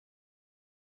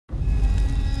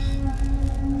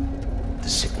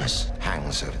Darkness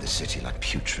hangs over the city like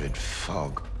putrid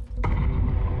fog.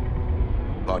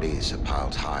 Bodies are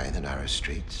piled high in the narrow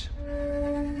streets.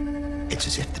 It's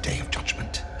as if the day of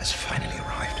judgment has finally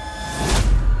arrived.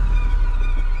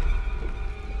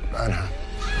 Anna.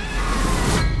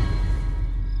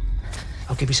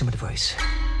 I'll give you some advice.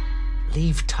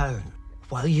 Leave town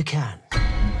while you can.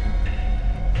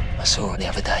 I saw her the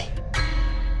other day.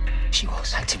 She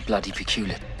was acting bloody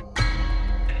peculiar.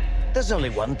 There's only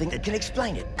one thing that can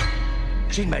explain it.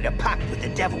 She made a pact with the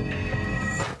devil.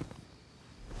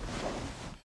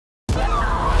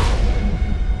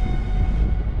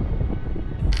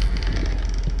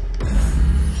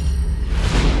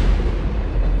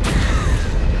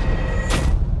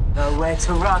 Nowhere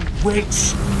to run,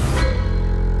 witch!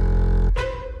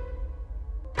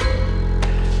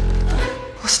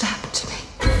 What's to happen to me?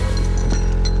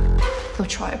 They'll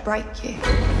try to break you.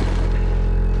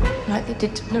 Like they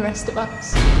did to the rest of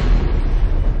us.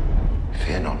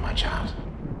 Fear not, my child.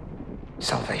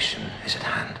 Salvation is at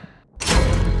hand.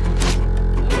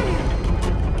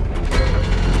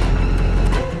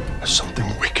 There's something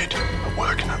wicked at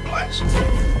work in that place.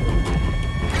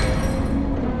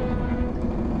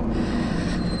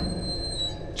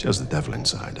 She has the devil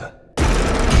inside her.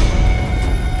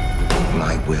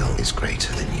 My will is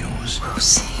greater than yours. We'll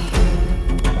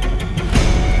see.